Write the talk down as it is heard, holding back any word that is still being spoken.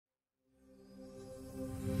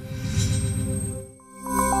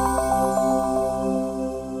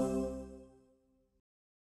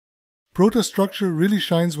ProtaStructure really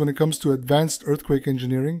shines when it comes to advanced earthquake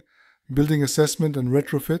engineering, building assessment and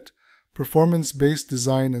retrofit, performance-based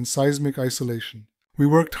design, and seismic isolation. We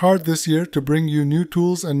worked hard this year to bring you new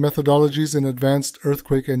tools and methodologies in advanced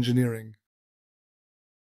earthquake engineering.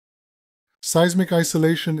 Seismic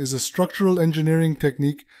isolation is a structural engineering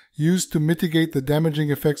technique used to mitigate the damaging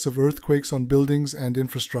effects of earthquakes on buildings and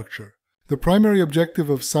infrastructure. The primary objective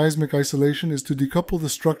of seismic isolation is to decouple the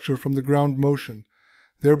structure from the ground motion,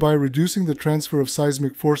 thereby reducing the transfer of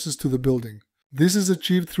seismic forces to the building. This is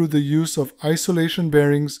achieved through the use of isolation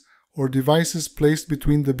bearings or devices placed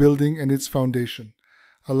between the building and its foundation,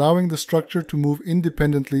 allowing the structure to move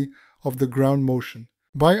independently of the ground motion.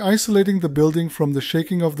 By isolating the building from the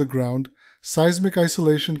shaking of the ground, seismic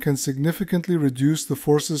isolation can significantly reduce the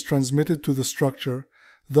forces transmitted to the structure,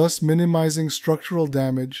 thus minimizing structural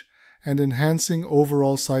damage and enhancing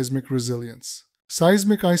overall seismic resilience.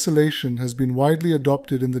 Seismic isolation has been widely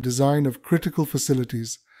adopted in the design of critical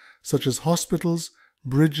facilities, such as hospitals,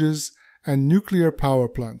 bridges, and nuclear power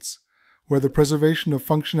plants, where the preservation of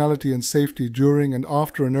functionality and safety during and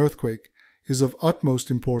after an earthquake is of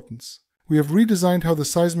utmost importance. We have redesigned how the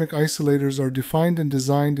seismic isolators are defined and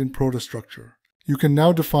designed in ProtaStructure. You can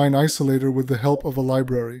now define isolator with the help of a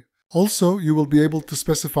library. Also, you will be able to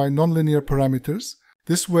specify nonlinear parameters.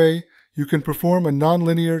 This way, you can perform a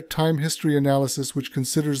nonlinear time history analysis which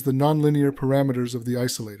considers the nonlinear parameters of the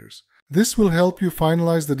isolators. This will help you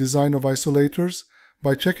finalize the design of isolators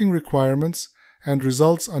by checking requirements and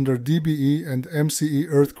results under DBE and MCE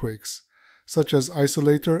earthquakes, such as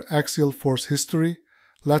isolator axial force history,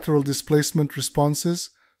 lateral displacement responses,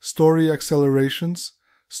 story accelerations,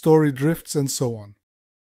 story drifts, and so on.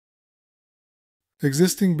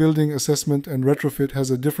 Existing building assessment and retrofit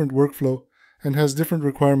has a different workflow and has different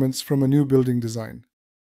requirements from a new building design.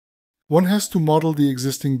 One has to model the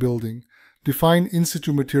existing building, define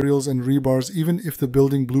in-situ materials and rebars even if the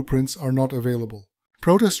building blueprints are not available.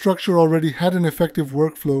 ProtaStructure already had an effective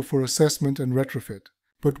workflow for assessment and retrofit,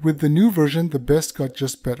 but with the new version, the best got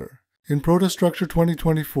just better. In ProtaStructure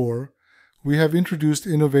 2024, we have introduced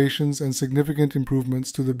innovations and significant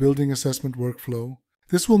improvements to the building assessment workflow.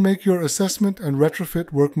 This will make your assessment and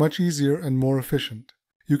retrofit work much easier and more efficient.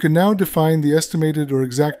 You can now define the estimated or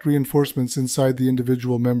exact reinforcements inside the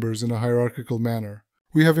individual members in a hierarchical manner.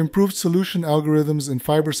 We have improved solution algorithms in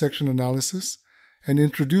fiber section analysis and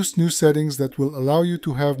introduced new settings that will allow you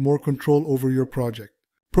to have more control over your project.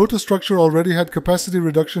 ProtaStructure already had capacity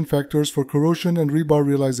reduction factors for corrosion and rebar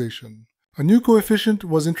realization. A new coefficient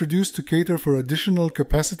was introduced to cater for additional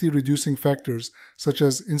capacity reducing factors such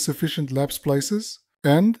as insufficient lap splices.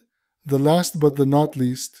 And, the last but the not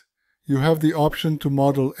least, you have the option to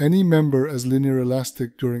model any member as linear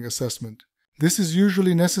elastic during assessment. This is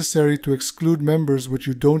usually necessary to exclude members which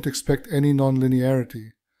you don't expect any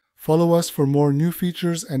nonlinearity. Follow us for more new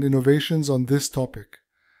features and innovations on this topic.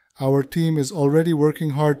 Our team is already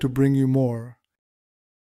working hard to bring you more.